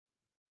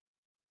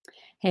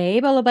Hey,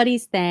 Bolo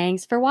buddies,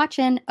 thanks for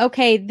watching.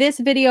 Okay, this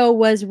video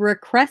was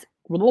requested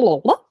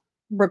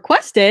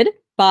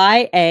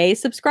by a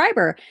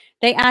subscriber.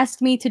 They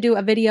asked me to do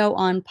a video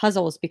on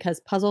puzzles because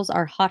puzzles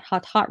are hot,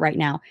 hot, hot right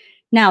now.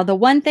 Now, the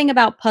one thing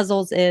about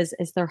puzzles is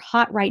they're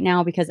hot right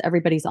now because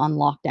everybody's on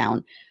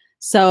lockdown.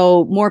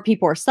 So more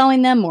people are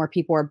selling them, more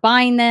people are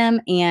buying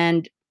them,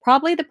 and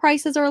probably the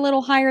prices are a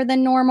little higher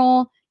than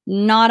normal.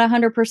 Not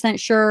 100%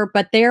 sure,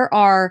 but there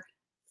are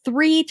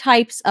three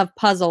types of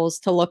puzzles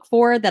to look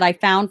for that I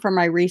found from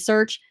my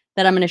research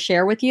that I'm going to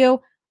share with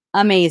you.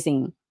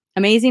 Amazing.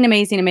 Amazing,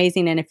 amazing,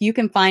 amazing. And if you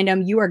can find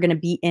them, you are going to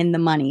be in the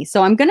money.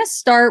 So I'm going to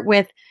start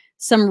with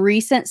some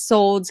recent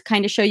solds,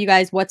 kind of show you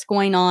guys what's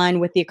going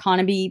on with the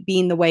economy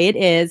being the way it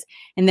is.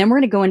 And then we're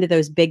going to go into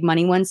those big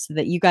money ones so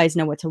that you guys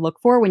know what to look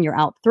for when you're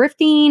out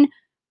thrifting,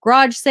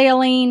 garage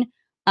sailing.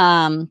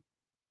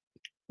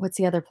 What's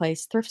the other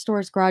place? Thrift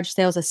stores, garage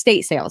sales,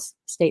 estate sales.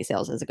 Estate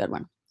sales is a good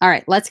one. All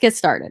right, let's get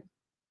started.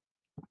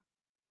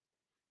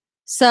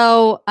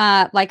 So,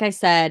 like I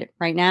said,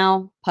 right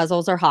now,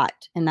 puzzles are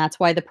hot, and that's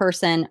why the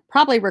person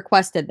probably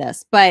requested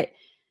this. But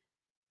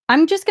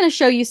I'm just going to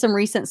show you some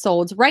recent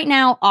solds. Right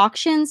now,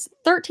 auctions,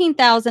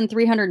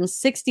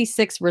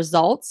 13,366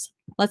 results.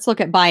 Let's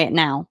look at buy it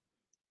now.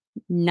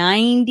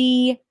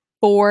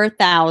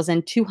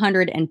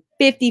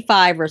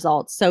 94,255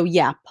 results. So,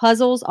 yeah,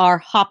 puzzles are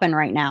hopping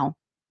right now.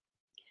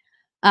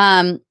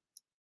 I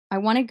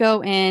want to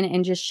go in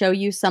and just show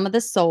you some of the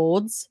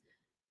solds.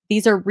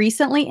 These are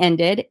recently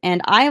ended,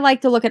 and I like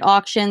to look at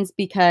auctions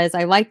because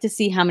I like to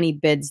see how many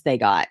bids they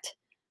got.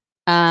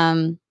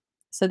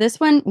 So this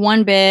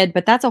one bid,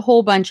 but that's a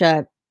whole bunch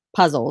of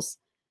puzzles.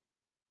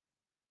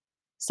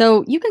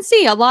 So you can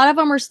see a lot of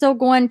them are still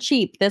going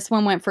cheap. This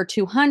one went for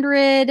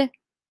 200,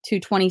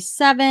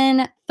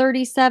 227,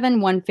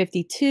 37,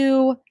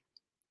 152.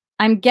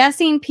 I'm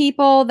guessing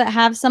people that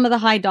have some of the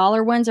high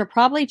dollar ones are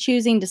probably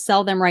choosing to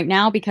sell them right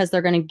now because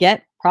they're going to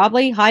get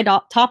probably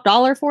top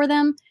dollar for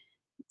them.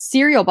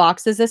 Cereal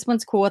boxes. This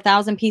one's cool.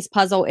 1,000-piece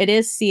puzzle. It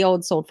is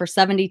sealed. Sold for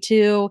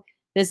 72.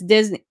 This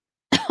Disney,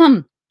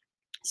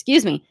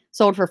 excuse me,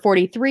 sold for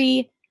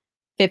 43,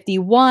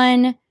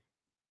 51.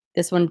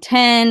 This one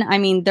 10. I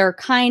mean, they're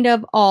kind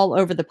of all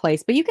over the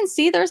place. But you can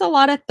see there's a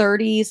lot of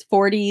 30s,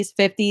 40s,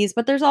 50s,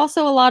 but there's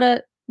also a lot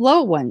of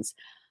low ones.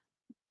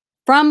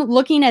 From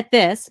looking at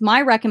this,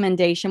 my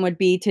recommendation would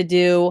be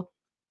to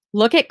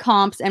look at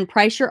comps and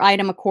price your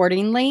item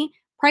accordingly.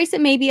 Price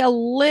it maybe a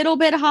little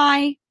bit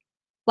high.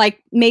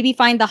 Like maybe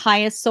find the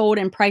highest sold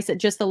and price it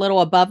just a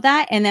little above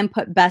that and then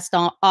put best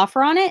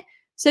offer on it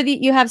so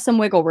that you have some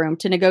wiggle room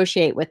to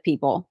negotiate with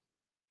people.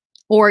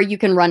 Or you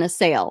can run a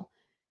sale.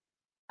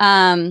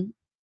 So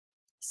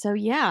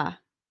yeah,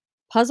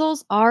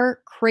 puzzles are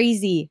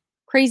crazy,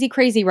 crazy,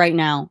 crazy right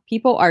now.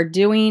 People are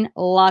doing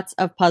lots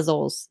of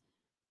puzzles.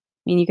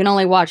 I mean, you can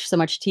only watch so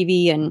much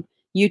TV and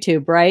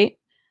YouTube, right?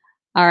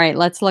 All right,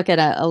 let's look at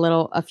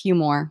a few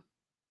more.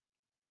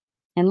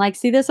 And like,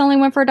 see, this only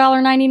went for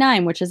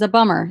 $1.99, which is a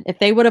bummer. If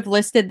they would have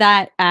listed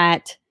that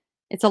at,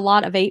 it's a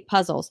lot of 8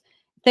 puzzles.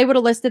 If they would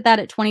have listed that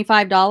at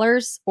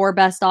 $25 or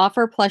best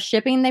offer plus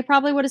shipping, they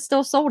probably would have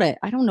still sold it.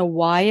 I don't know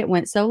why it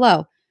went so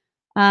low.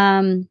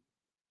 I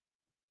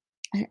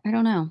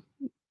don't know.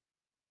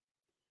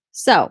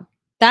 So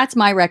that's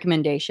my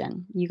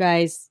recommendation. You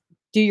guys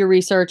do your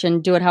research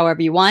and do it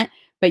however you want.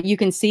 But you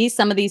can see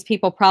some of these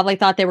people probably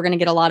thought they were going to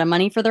get a lot of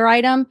money for their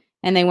item,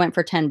 and they went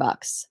for 10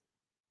 bucks.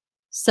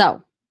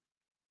 So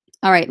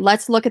all right,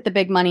 let's look at the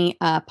big money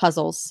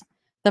puzzles.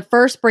 The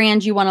first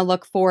brand you want to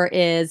look for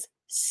is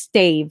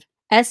Stave,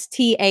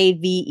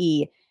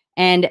 S-T-A-V-E,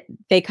 and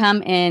they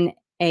come in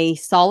a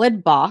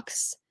solid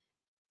box.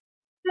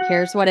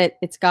 Here's what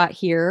it's got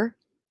here.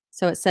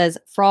 So it says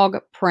Frog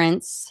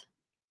Prince,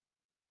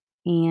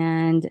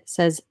 and it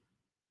says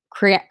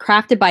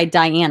crafted by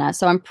Diana.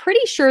 So I'm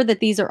pretty sure that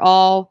these are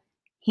all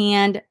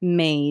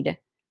handmade.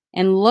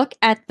 And look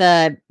at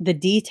the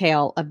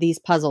detail of these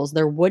puzzles.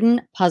 They're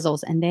wooden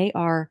puzzles, and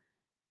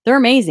they're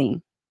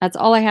amazing. That's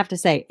all I have to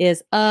say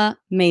is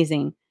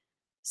amazing.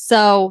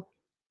 So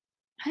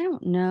I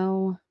don't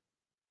know,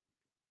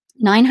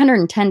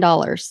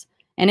 $910,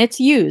 and it's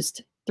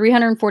used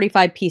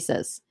 345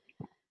 pieces.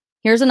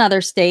 Here's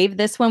another stave.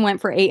 This one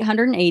went for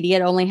 880.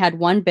 It only had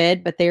one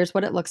bid, but there's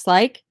what it looks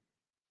like.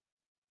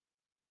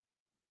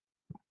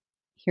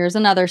 Here's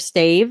another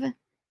stave,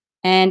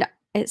 and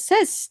it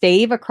says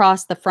stave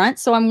across the front.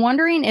 So I'm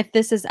wondering if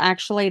this is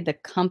actually the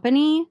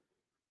company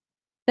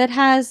that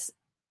has.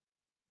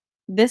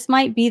 This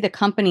might be the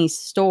company's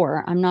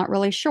store. I'm not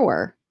really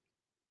sure.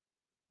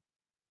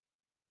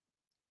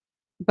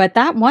 But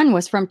that one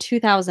was from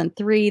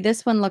 2003.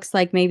 This one looks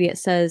like maybe it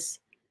says,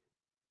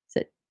 is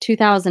it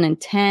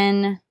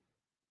 2010?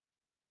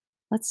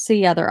 Let's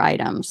see other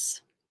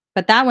items.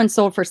 But that one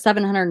sold for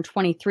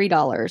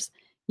 $723.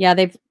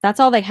 Yeah, that's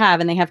all they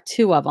have, and they have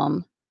 2 of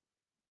them.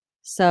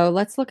 So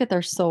let's look at their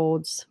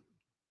solds.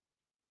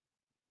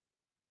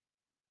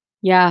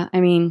 Yeah, I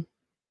mean,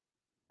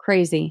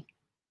 crazy.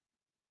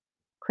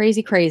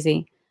 Crazy,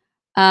 crazy.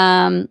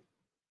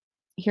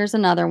 Here's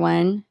another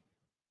one.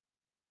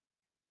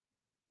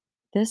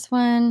 This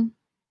one,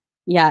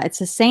 yeah, it's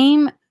the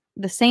same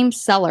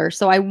seller.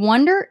 So I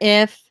wonder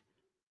if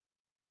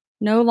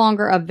no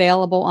longer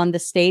available on the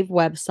Stave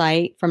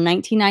website from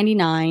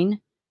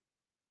 1999.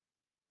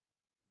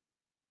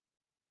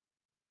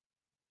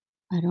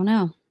 I don't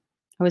know.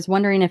 I was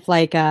wondering if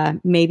like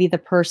maybe the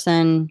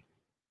person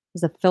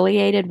is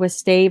affiliated with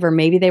Stave or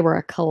maybe they were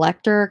a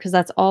collector because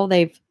that's all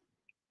they've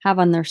have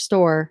on their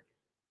store.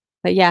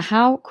 But yeah,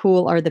 how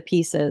cool are the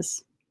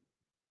pieces?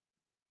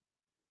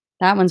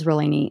 That one's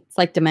really neat. It's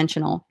like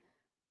dimensional.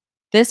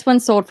 This one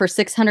sold for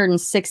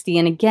 660,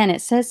 and again,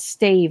 it says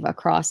Stave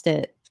across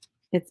it.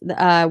 It's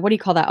what do you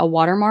call that? A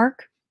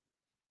watermark?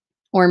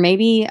 Or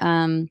maybe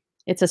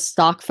it's a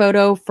stock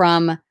photo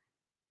from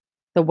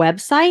the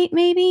website,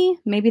 maybe?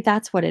 Maybe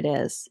that's what it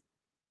is.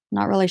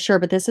 Not really sure,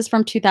 but this is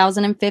from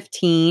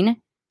 2015.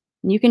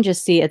 And you can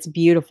just see it's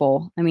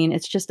beautiful. I mean,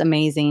 it's just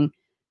amazing.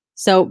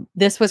 So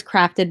this was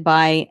crafted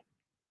by,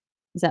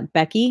 is that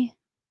Becky?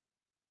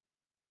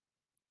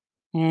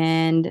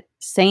 And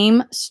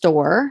same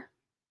store.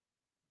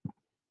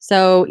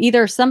 So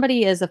either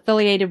somebody is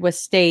affiliated with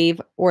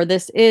Stave, or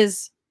this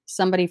is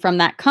somebody from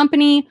that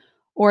company,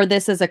 or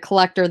this is a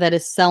collector that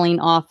is selling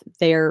off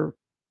their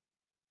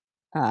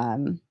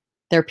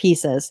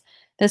pieces.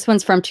 This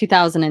one's from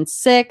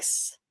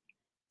 2006,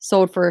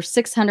 sold for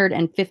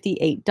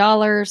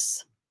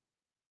 $658.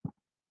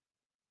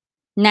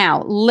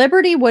 Now,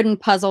 Liberty wooden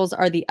puzzles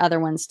are the other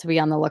ones to be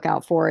on the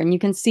lookout for. And you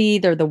can see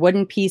they're the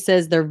wooden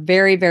pieces. They're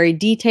very, very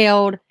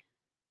detailed.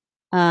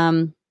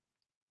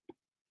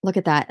 Look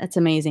at that. That's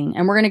amazing.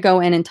 And we're going to go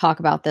in and talk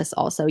about this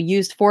also.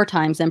 Used 4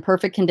 times in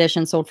perfect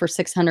condition, sold for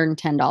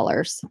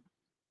 $610.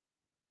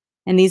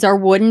 And these are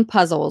wooden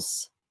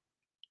puzzles.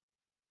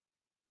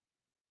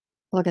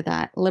 Look at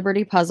that.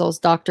 Liberty Puzzles,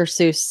 Dr.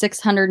 Seuss,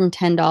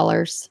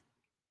 $610.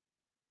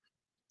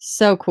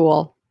 So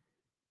cool.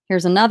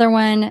 Here's another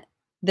one.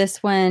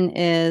 This one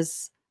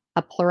is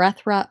a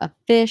plethora of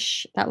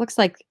fish. That looks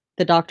like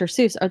the Dr.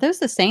 Seuss. Are those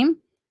the same?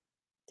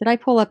 Did I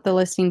pull up the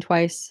listing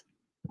twice?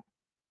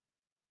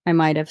 I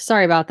might have.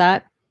 Sorry about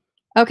that.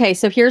 Okay,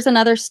 so here's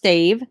another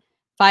Stave,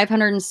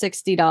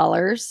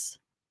 $560.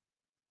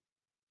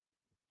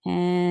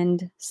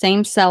 And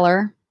same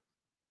seller.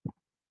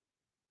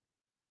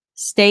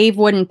 Stave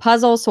wooden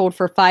puzzle sold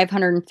for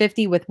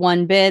 $550 with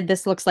 1 bid.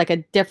 This looks like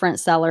a different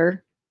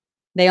seller.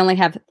 They only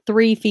have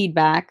 3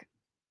 feedback.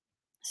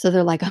 So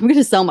they're like, I'm going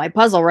to sell my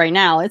puzzle right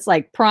now. It's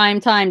like prime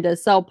time to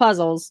sell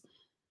puzzles.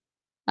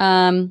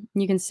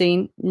 You can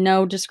see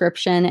no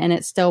description, and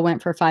it still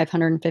went for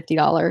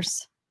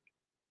 $550.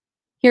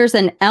 Here's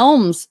an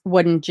Elms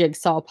wooden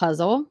jigsaw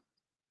puzzle.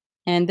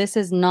 And this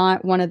is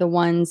not one of the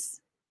ones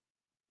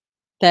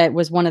that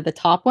was one of the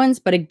top ones.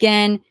 But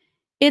again,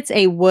 it's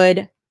a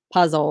wood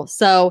puzzle.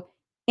 So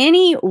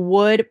any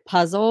wood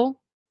puzzle,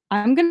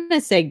 I'm going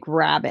to say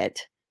grab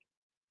it.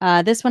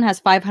 This one has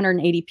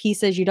 580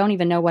 pieces. You don't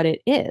even know what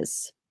it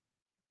is.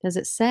 Does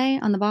it say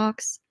on the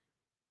box?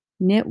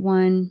 Knit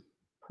 1,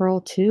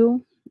 purl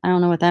 2? I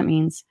don't know what that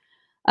means.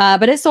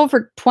 But it sold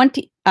for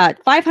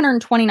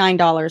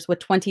 $529 with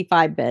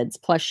 25 bids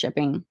plus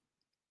shipping.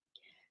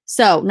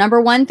 So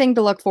number 1 thing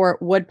to look for,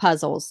 wood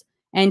puzzles.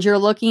 And you're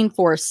looking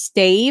for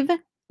Stave,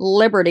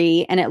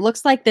 Liberty, and it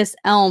looks like this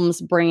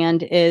Elms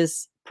brand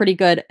is pretty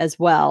good as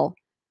well.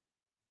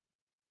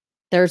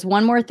 There's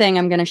one more thing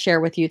I'm going to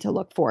share with you to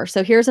look for.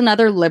 So here's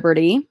another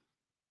Liberty.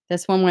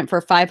 This one went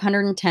for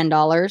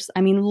 $510.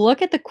 I mean,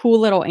 look at the cool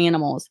little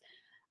animals.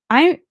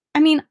 I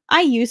mean,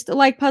 I used to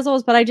like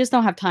puzzles, but I just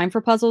don't have time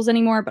for puzzles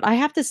anymore. But I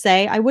have to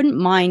say, I wouldn't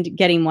mind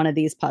getting one of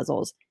these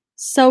puzzles.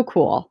 So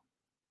cool.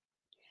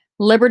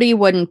 Liberty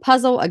wooden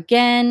puzzle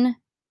again.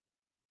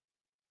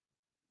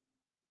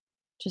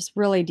 Just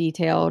really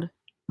detailed.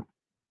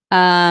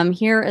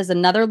 Here is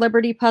another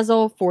Liberty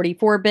puzzle,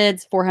 44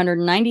 bids,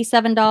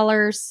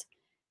 $497.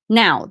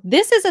 Now,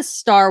 this is a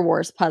Star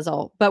Wars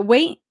puzzle, but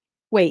wait.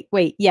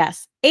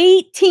 Yes,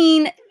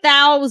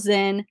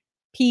 18,000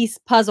 piece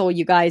puzzle,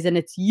 you guys, and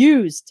it's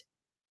used.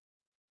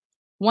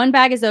 1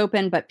 bag is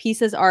open, but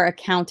pieces are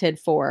accounted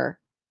for.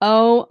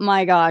 Oh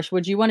my gosh,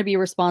 would you want to be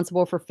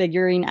responsible for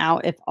figuring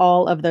out if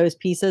all of those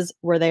pieces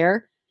were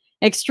there?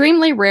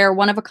 Extremely rare,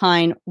 one of a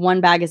kind,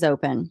 1 bag is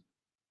open.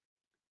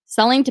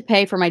 Selling to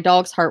pay for my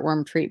dog's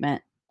heartworm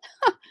treatment.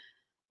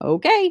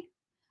 Okay.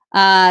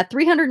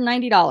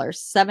 $390,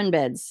 7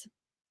 bids.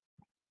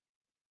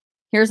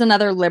 Here's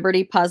another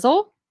Liberty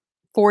puzzle.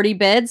 40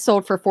 bids,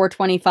 sold for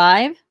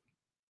 $425.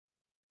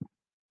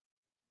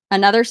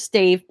 Another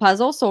Stave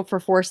puzzle, sold for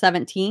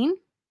 $417.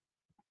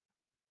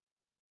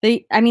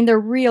 They're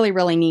really,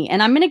 really neat.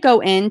 And I'm going to go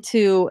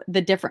into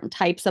the different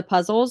types of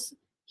puzzles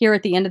here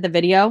at the end of the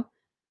video.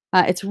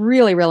 It's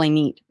really, really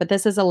neat. But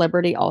this is a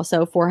Liberty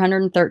also,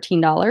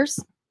 $413.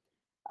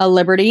 A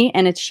Liberty,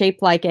 and it's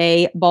shaped like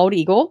a bald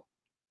eagle,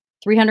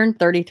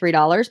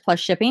 $333 plus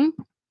shipping.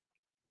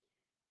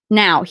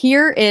 Now,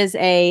 here is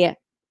a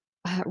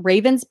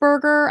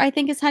Ravensburger, I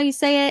think is how you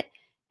say it.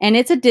 And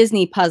it's a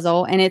Disney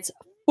puzzle, and it's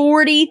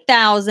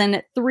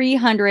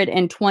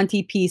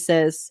 40,320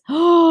 pieces.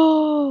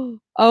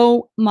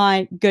 Oh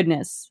my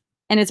goodness.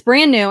 and it's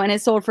brand new, and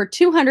it sold for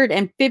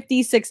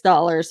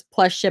 $256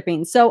 plus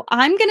shipping. So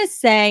I'm going to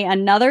say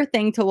another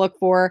thing to look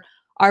for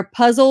are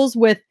puzzles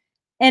with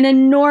an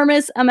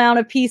enormous amount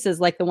of pieces.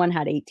 Like the one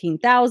had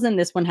 18,000,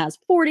 this one has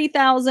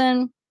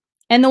 40,000,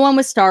 and the one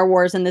with Star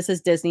Wars, and this is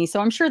Disney.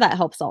 So I'm sure that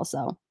helps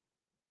also.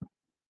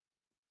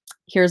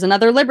 Here's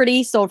another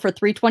Liberty, sold for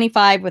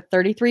 $325 with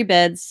 33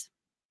 bids.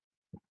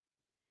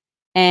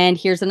 And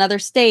here's another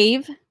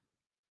Stave.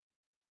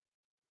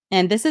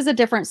 And this is a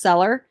different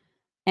seller,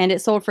 and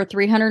it sold for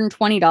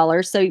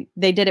 $320. So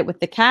they did it with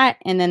the cat,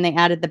 and then they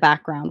added the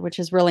background, which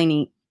is really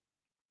neat.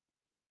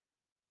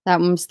 That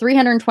one was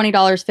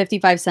 $320,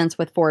 55 cents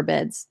with 4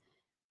 bids.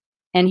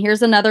 And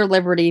here's another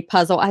Liberty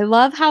puzzle. I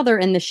love how they're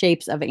in the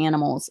shapes of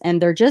animals,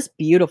 and they're just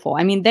beautiful.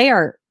 I mean, they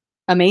are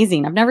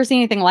amazing. I've never seen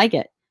anything like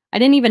it. I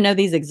didn't even know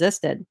these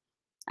existed.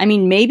 I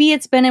mean, maybe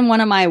it's been in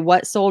one of my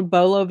what sold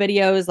Bolo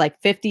videos, like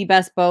 50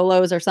 best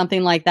Bolos or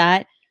something like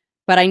that.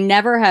 But I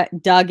never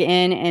dug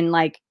in and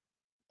like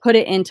put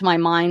it into my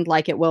mind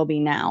like it will be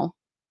now.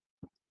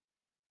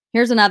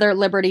 Here's another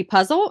Liberty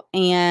puzzle,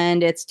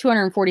 and it's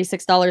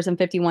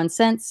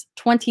 $246.51,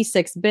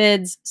 26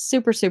 bids,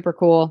 super, super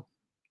cool.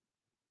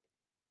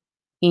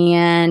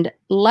 And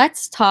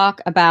let's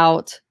talk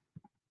about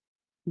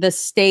the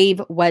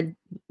Stave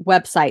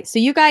website. So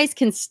you guys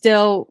can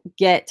still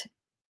get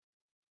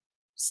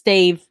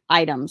Stave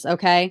items,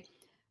 okay?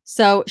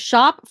 So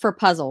shop for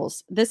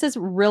puzzles. This is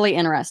really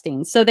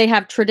interesting. So they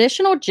have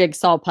traditional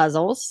jigsaw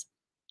puzzles.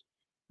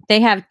 They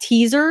have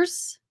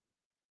teasers.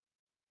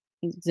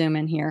 Zoom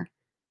in here.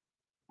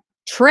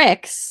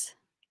 Tricks,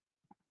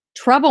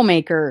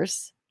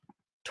 troublemakers,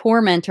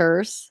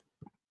 tormentors,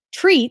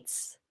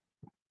 treats,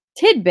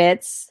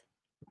 tidbits,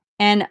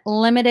 and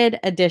limited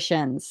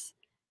editions.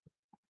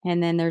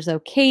 And then there's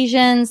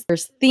occasions,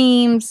 there's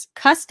themes,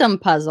 custom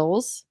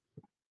puzzles,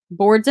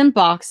 boards and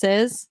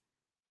boxes.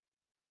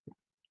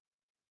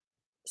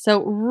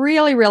 So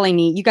really, really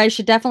neat. You guys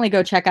should definitely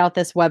go check out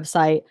this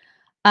website.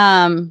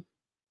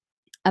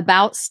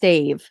 About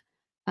Stave.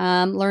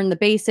 Learn the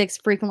basics,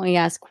 frequently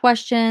asked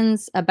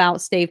questions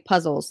about Stave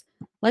puzzles.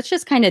 Let's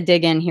just kind of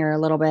dig in here a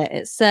little bit.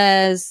 It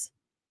says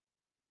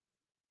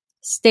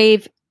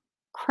Stave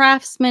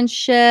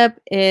craftsmanship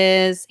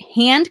is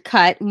hand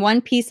cut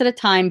one piece at a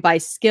time by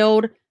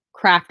skilled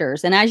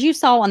crafters. And as you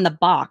saw on the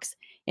box,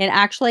 it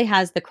actually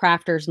has the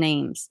crafters'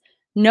 names.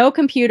 No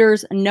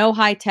computers, no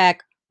high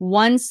tech,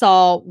 one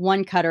saw,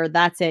 one cutter.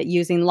 That's it,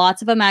 using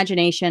lots of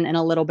imagination and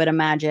a little bit of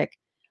magic.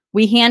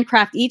 We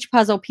handcraft each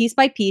puzzle piece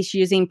by piece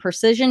using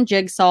precision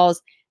jigsaws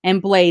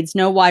and blades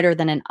no wider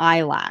than an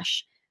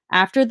eyelash.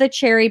 After the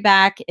cherry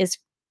back is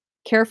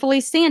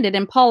carefully sanded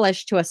and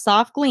polished to a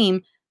soft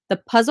gleam, the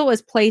puzzle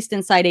is placed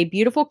inside a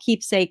beautiful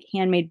keepsake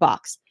handmade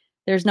box.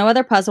 There's no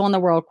other puzzle in the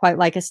world quite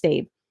like a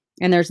Stave,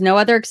 and there's no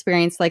other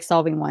experience like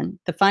solving one.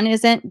 The fun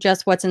isn't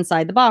just what's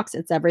inside the box,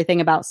 it's everything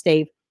about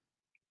Stave.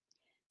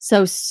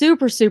 So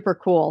super, super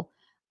cool.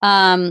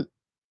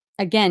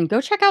 Again, go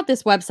check out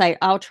this website.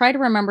 I'll try to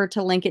remember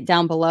to link it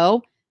down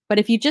below. But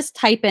if you just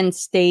type in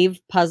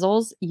Stave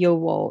puzzles, you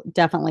will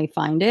definitely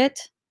find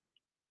it.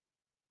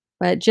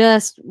 But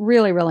just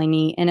really, really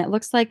neat. And it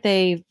looks like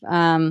they've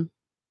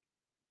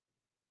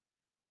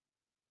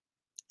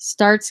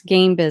starts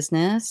game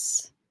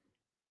business.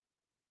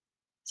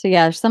 So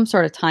yeah, there's some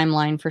sort of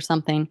timeline for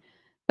something.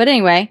 But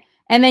anyway,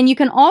 and then you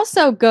can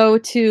also go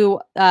to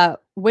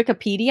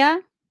Wikipedia,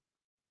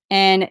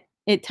 and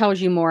it tells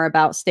you more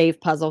about Stave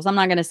puzzles. I'm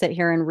not going to sit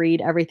here and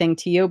read everything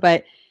to you,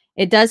 but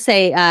it does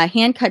say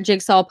hand-cut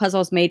jigsaw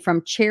puzzles made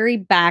from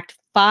cherry-backed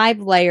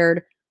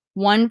 5-layered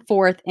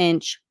 1/4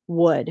 inch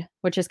wood,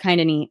 which is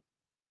kind of neat.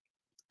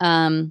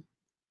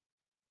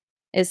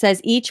 It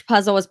says each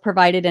puzzle is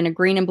provided in a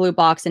green and blue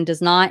box and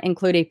does not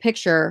include a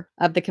picture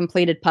of the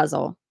completed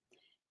puzzle.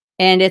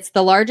 And it's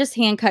the largest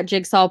hand-cut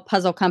jigsaw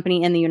puzzle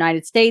company in the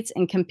United States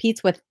and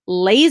competes with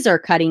laser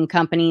cutting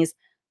companies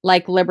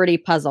like Liberty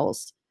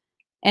Puzzles.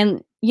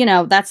 And, you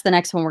know, that's the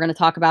next one we're going to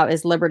talk about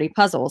is Liberty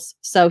Puzzles.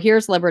 So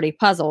here's Liberty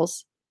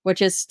Puzzles,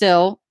 which is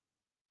still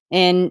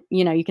in,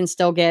 you know, you can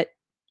still get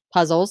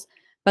puzzles,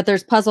 but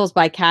there's puzzles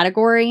by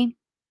category,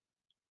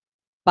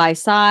 by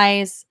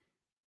size.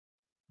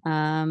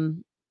 I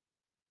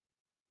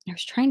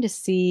was trying to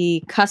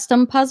see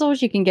custom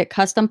puzzles. You can get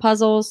custom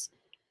puzzles.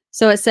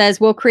 So it says,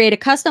 we'll create a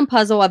custom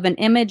puzzle of an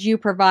image you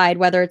provide,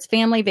 whether it's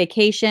family,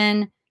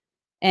 vacation,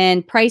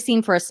 and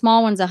pricing for a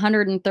small one's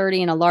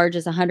 $130 and a large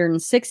is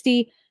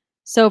 $160.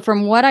 So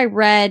from what I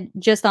read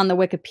just on the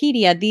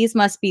Wikipedia, these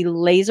must be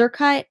laser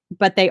cut,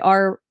 but they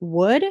are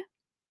wood.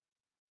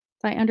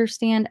 If I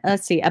understand.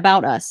 Let's see,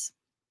 about us.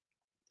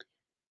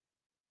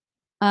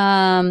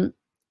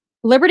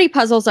 Liberty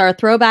puzzles are a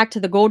throwback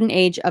to the golden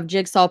age of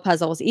jigsaw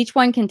puzzles. Each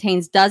one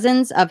contains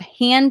dozens of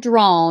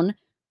hand-drawn,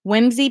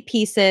 whimsy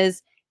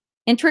pieces,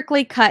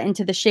 intricately cut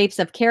into the shapes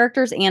of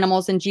characters,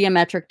 animals, and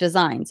geometric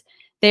designs.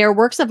 They are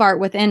works of art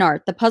within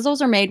art. The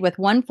puzzles are made with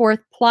 1/4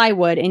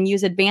 plywood and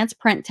use advanced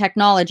print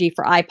technology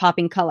for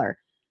eye-popping color.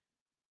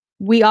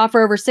 We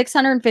offer over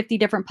 650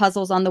 different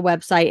puzzles on the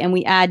website, and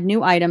we add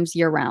new items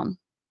year-round.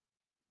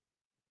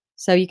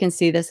 So you can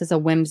see this is a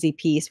whimsy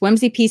piece.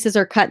 Whimsy pieces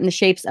are cut in the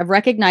shapes of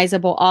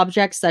recognizable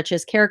objects such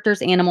as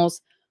characters,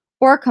 animals,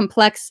 or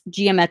complex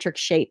geometric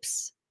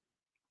shapes.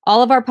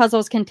 All of our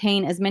puzzles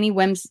contain as many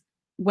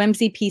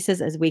whimsy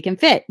pieces as we can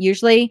fit,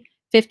 usually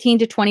 15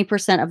 to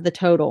 20% of the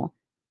total.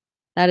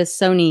 That is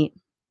so neat.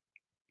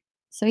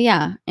 So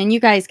yeah, and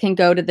you guys can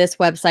go to this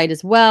website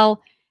as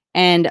well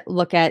and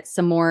look at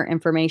some more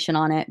information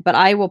on it. But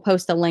I will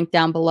post a link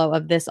down below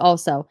of this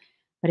also.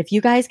 But if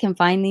you guys can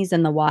find these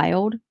in the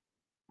wild,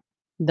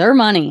 they're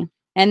money.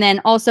 And then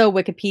also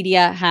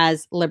Wikipedia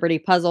has Liberty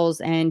Puzzles,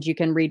 and you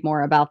can read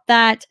more about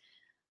that.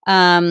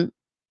 I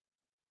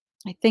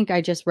think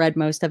I just read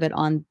most of it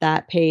on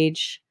that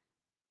page.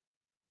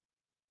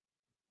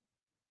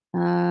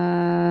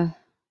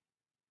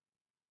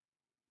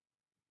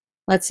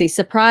 Let's see.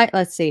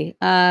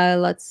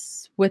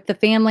 With the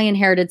family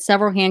inherited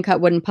several hand-cut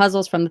wooden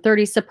puzzles from the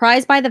 30s.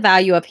 Surprised by the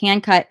value of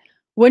hand-cut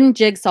wooden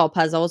jigsaw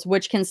puzzles,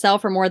 which can sell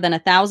for more than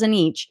 1,000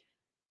 each.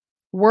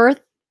 Wirth,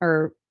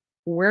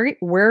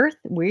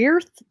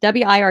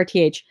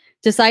 W-I-R-T-H,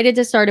 decided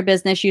to start a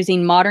business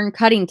using modern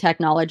cutting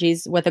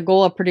technologies with a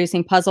goal of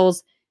producing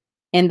puzzles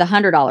in the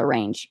 $100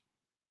 range.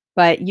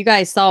 But you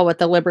guys saw what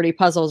the Liberty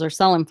puzzles are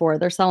selling for.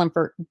 They're selling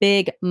for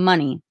big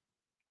money.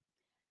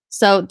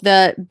 So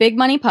the big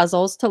money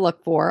puzzles to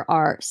look for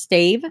are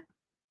Stave,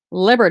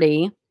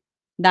 Liberty,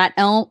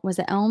 was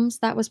it Elms?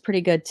 That was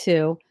pretty good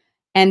too.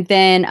 And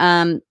then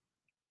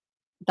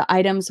the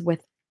items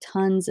with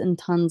tons and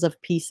tons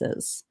of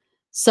pieces.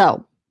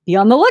 So be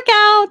on the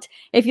lookout.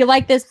 If you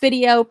like this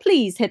video,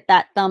 please hit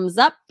that thumbs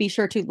up. Be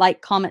sure to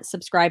like, comment,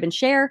 subscribe, and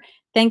share.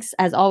 Thanks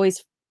as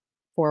always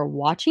for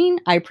watching.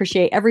 I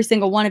appreciate every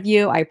single one of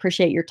you. I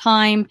appreciate your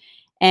time,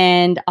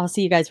 and I'll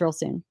see you guys real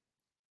soon.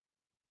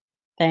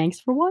 Thanks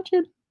for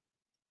watching.